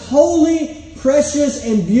of His holy, precious,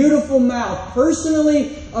 and beautiful mouth,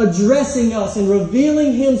 personally addressing us and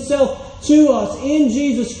revealing Himself to us in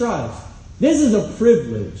Jesus Christ. This is a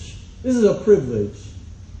privilege. This is a privilege.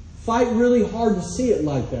 Fight really hard to see it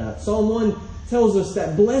like that. Psalm 1 tells us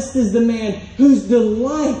that blessed is the man whose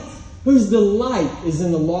delight is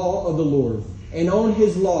in the law of the Lord. And on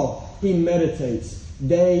His law he meditates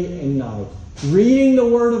day and night. Reading the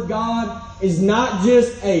Word of God is not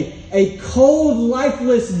just a cold,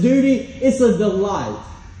 lifeless duty. It's a delight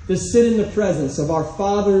to sit in the presence of our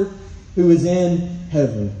Father who is in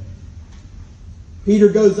heaven. Peter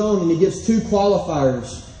goes on and he gives two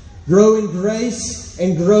qualifiers. Grow in grace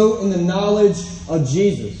and grow in the knowledge of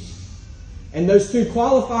Jesus. And those two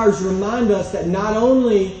qualifiers remind us that not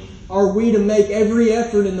only are we to make every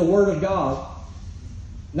effort in the Word of God,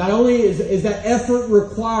 not only is that effort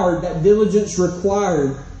required, that diligence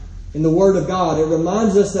required in the Word of God, it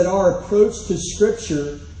reminds us that our approach to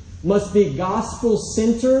Scripture must be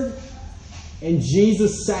gospel-centered and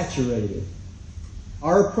Jesus-saturated.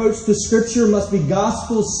 Our approach to Scripture must be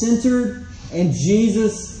gospel-centered and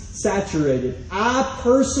Jesus-saturated. I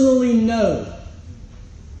personally know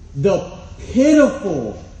the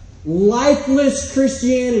pitiful, lifeless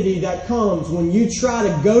Christianity that comes when you try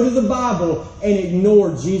to go to the Bible and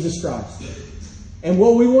ignore Jesus Christ. And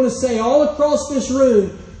what we want to say all across this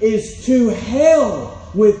room is to hell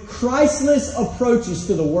with Christless approaches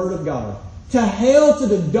to the Word of God. To hell, to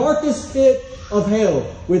the darkest pit of hell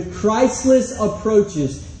with Christless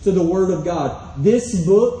approaches to the Word of God. This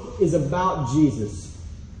book is about Jesus.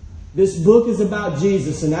 This book is about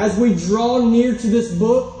Jesus. And as we draw near to this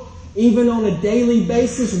book, even on a daily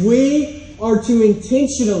basis, we are to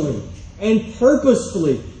intentionally and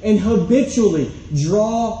purposefully and habitually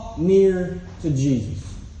draw near to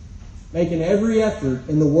Jesus. Making every effort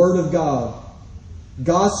in the Word of God,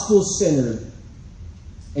 gospel-centered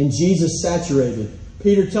and Jesus-saturated.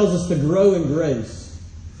 Peter tells us to grow in grace.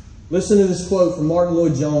 Listen to this quote from Martin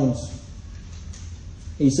Lloyd-Jones.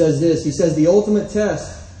 He says this. He says, the ultimate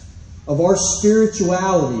test of our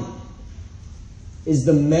spirituality is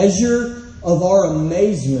the measure of our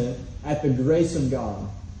amazement at the grace of God.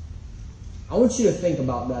 I want you to think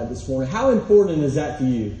about that this morning. How important is that to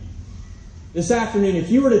you? This afternoon, if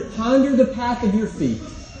you were to ponder the path of your feet,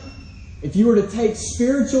 if you were to take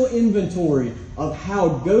spiritual inventory of how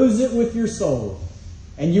goes it with your soul,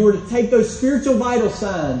 and you were to take those spiritual vital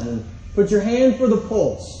signs and put your hand for the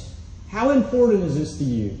pulse, how important is this to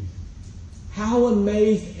you? How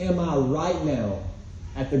amazed am I right now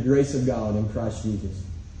at the grace of God in Christ Jesus?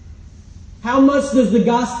 How much does the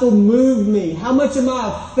gospel move me? How much of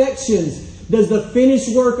my affections does the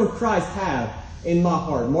finished work of Christ have in my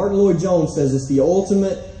heart? Martin Lloyd-Jones says it's the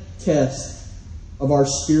ultimate test of our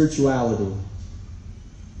spirituality.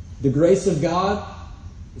 The grace of God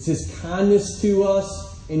is His kindness to us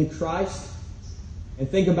in Christ. And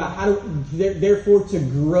think about therefore to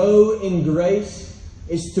grow in grace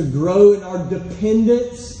is to grow in our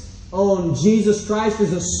dependence on Jesus Christ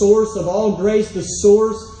as a source of all grace, the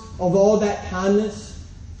source of all that kindness.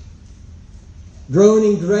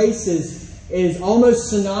 Growing in grace is almost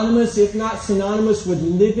synonymous, if not synonymous, with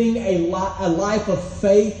living a life of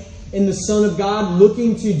faith in the Son of God,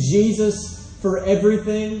 looking to Jesus for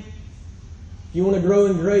everything. If you want to grow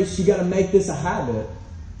in grace, you got to make this a habit.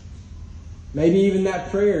 Maybe even that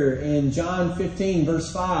prayer in John 15,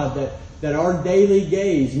 verse 5, that our daily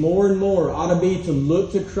gaze more and more ought to be to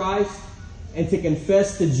look to Christ and to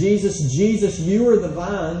confess to Jesus, Jesus, you are the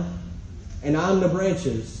vine and I'm the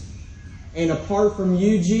branches. And apart from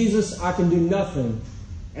you, Jesus, I can do nothing.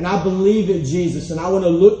 And I believe it, Jesus, and I want to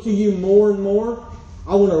look to you more and more.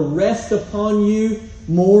 I want to rest upon you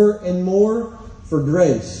more and more for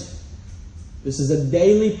grace. This is a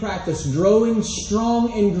daily practice. Growing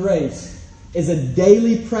strong in grace is a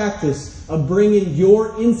daily practice of bringing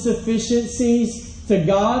your insufficiencies to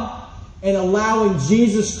God and allowing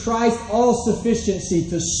Jesus Christ all sufficiency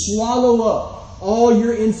to swallow up all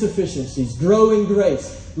your insufficiencies. Grow in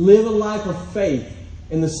grace. Live a life of faith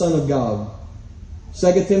in the Son of God.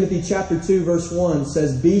 2 Timothy chapter 2, verse 1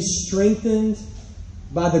 says, "Be strengthened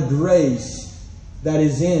by the grace that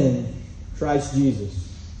is in Christ Jesus."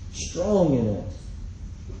 Strong in it.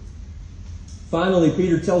 Finally,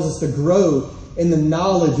 Peter tells us to grow in the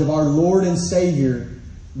knowledge of our Lord and Savior,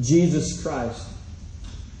 Jesus Christ.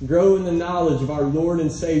 Grow in the knowledge of our Lord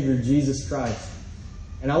and Savior, Jesus Christ.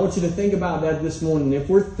 And I want you to think about that this morning. If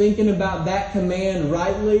we're thinking about that command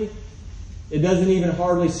rightly, it doesn't even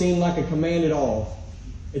hardly seem like a command at all.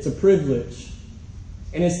 It's a privilege.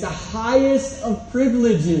 And it's the highest of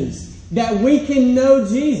privileges that we can know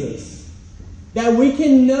Jesus. That we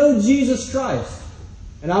can know Jesus Christ.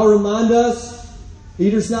 And I'll remind us,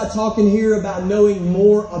 Peter's not talking here about knowing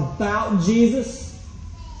more about Jesus.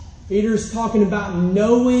 Peter's talking about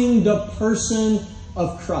knowing the person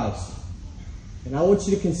of Christ. And I want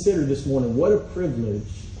you to consider this morning, what a privilege.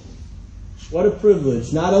 What a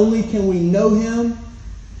privilege. Not only can we know Him,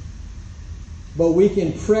 but we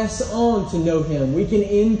can press on to know Him. We can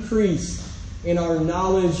increase in our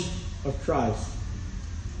knowledge of Christ.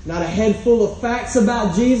 Not a head full of facts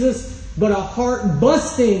about Jesus, but a heart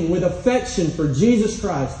busting with affection for Jesus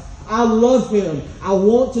Christ. I love Him. I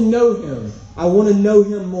want to know Him. I want to know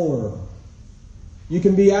Him more. You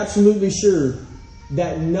can be absolutely sure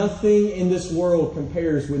that nothing in this world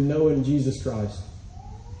compares with knowing Jesus Christ.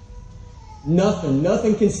 Nothing.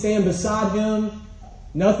 Nothing can stand beside Him.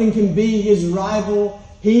 Nothing can be His rival.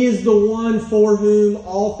 He is the one for whom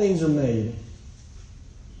all things are made.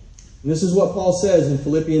 And this is what Paul says in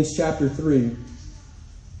Philippians chapter 3,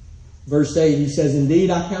 verse 8. He says, "Indeed,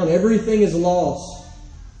 I count everything as loss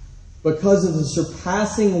because of the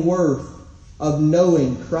surpassing worth of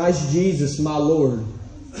knowing Christ Jesus my Lord.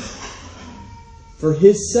 For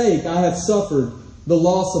His sake I have suffered the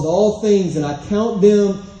loss of all things, and I count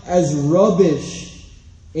them as rubbish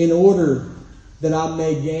in order that I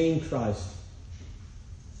may gain Christ."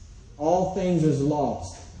 All things is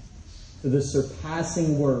lost to the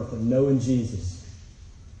surpassing worth of knowing Jesus.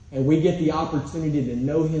 And we get the opportunity to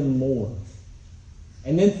know Him more.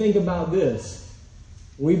 And then think about this.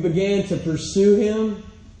 We began to pursue Him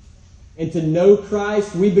and to know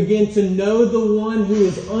Christ. We begin to know the one who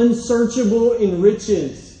is unsearchable in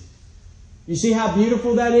riches. You see how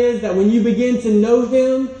beautiful that is? That when you begin to know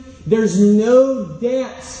Him, there's no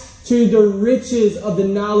depths to the riches of the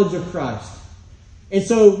knowledge of Christ. And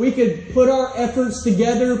so we could put our efforts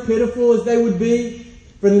together, pitiful as they would be,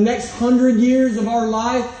 for the next 100 years of our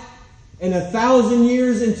life and 1,000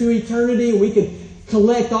 years into eternity. We could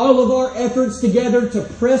collect all of our efforts together to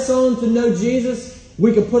press on to know Jesus.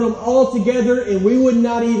 We could put them all together and we would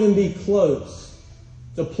not even be close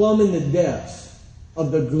to plumbing the depths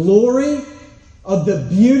of the glory, of the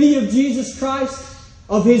beauty of Jesus Christ,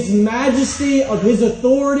 of His majesty, of His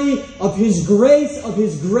authority, of His grace, of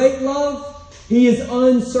His great love. He is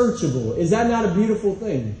unsearchable. Is that not a beautiful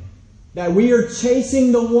thing? That we are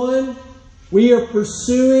chasing the one, we are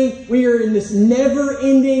pursuing, we are in this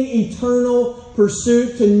never-ending, eternal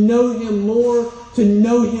pursuit to know Him more, to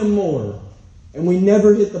know Him more. And we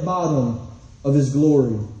never hit the bottom of His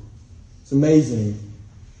glory. It's amazing.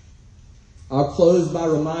 I'll close by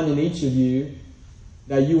reminding each of you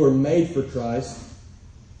that you are made for Christ.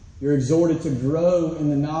 You're exhorted to grow in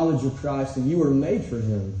the knowledge of Christ, and you were made for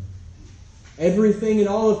Him. Everything in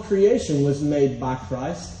all of creation was made by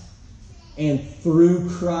Christ and through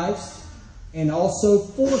Christ and also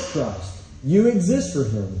for Christ. You exist for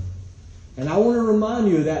Him. And I want to remind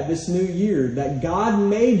you of that this new year, that God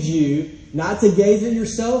made you not to gaze at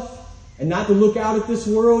yourself and not to look out at this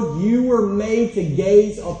world. You were made to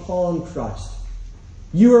gaze upon Christ.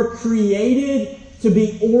 You are created to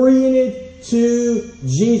be oriented to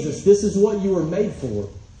Jesus. This is what you were made for.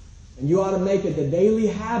 And you ought to make it the daily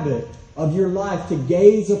habit of your life to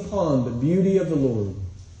gaze upon the beauty of the Lord.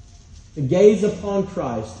 To gaze upon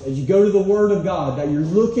Christ. As you go to the Word of God, that you're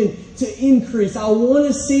looking to increase. I want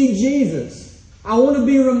to see Jesus. I want to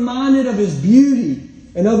be reminded of His beauty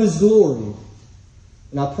and of His glory.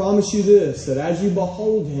 And I promise you this, that as you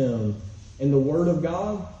behold Him in the Word of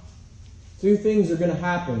God, two things are going to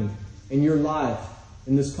happen in your life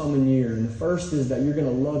in this coming year. And the first is that you're going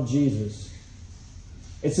to love Jesus.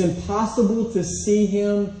 It's impossible to see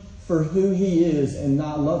Him for who He is and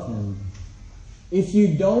not love Him. If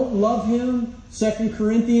you don't love Him, 2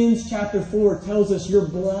 Corinthians chapter 4 tells us you're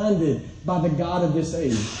blinded by the God of this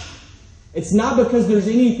age. It's not because there's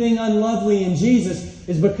anything unlovely in Jesus.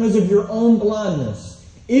 It's because of your own blindness.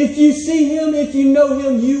 If you see Him, if you know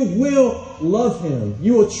Him, you will love Him.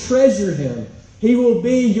 You will treasure Him. He will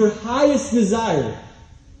be your highest desire.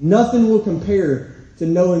 Nothing will compare to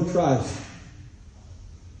knowing Christ.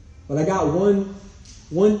 But I got one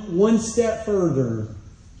one step further.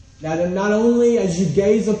 That not only as you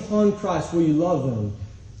gaze upon Christ will you love Him,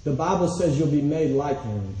 the Bible says you'll be made like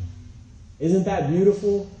Him. Isn't that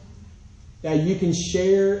beautiful? That you can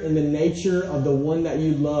share in the nature of the one that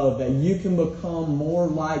you love, that you can become more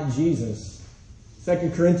like Jesus.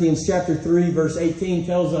 2 Corinthians chapter 3, verse 18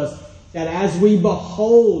 tells us that as we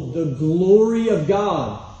behold the glory of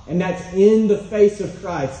God, and that's in the face of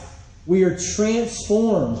Christ, we are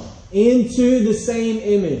transformed into the same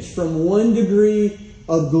image from one degree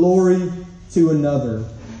of glory to another.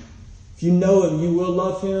 If you know Him, you will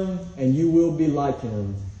love Him and you will be like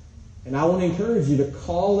Him. And I want to encourage you to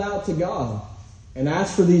call out to God and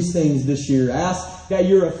ask for these things this year. Ask that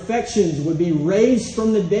your affections would be raised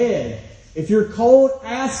from the dead. If you're cold,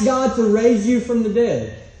 ask God to raise you from the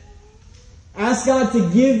dead. Ask God to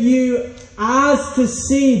give you eyes to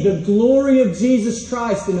see the glory of Jesus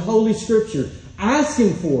Christ in Holy Scripture. Ask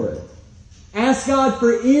Him for it. Ask God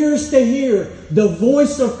for ears to hear the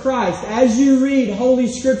voice of Christ as you read Holy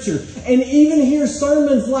Scripture. And even hear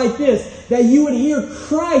sermons like this, that you would hear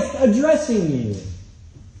Christ addressing you.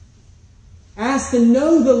 Ask to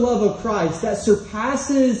know the love of Christ that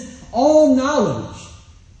surpasses all knowledge.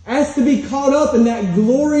 Ask to be caught up in that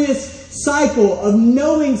glorious cycle of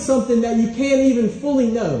knowing something that you can't even fully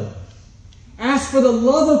know. Ask for the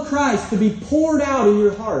love of Christ to be poured out in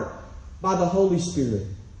your heart by the Holy Spirit.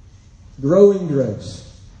 Grow in grace.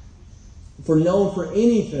 If we're known for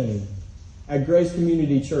anything at Grace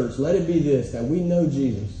Community Church, let it be this, that we know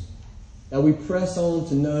Jesus. That we press on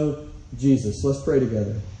to know Jesus. Let's pray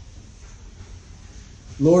together.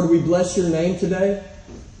 Lord, we bless your name today.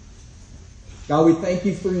 God, we thank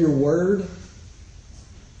you for your word.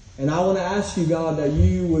 And I want to ask you, God, that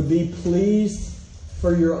you would be pleased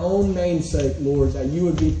for your own namesake, Lord, that you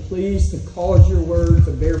would be pleased to cause your word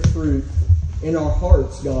to bear fruit in our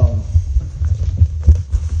hearts, God.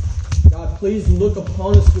 God, please look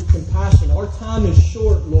upon us with compassion. Our time is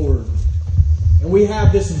short, Lord. And we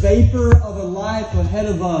have this vapor of a life ahead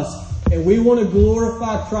of us. And we want to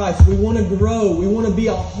glorify Christ. We want to grow. We want to be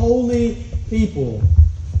a holy people.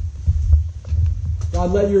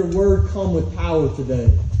 God, let your word come with power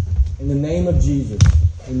today. In the name of Jesus,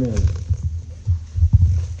 amen.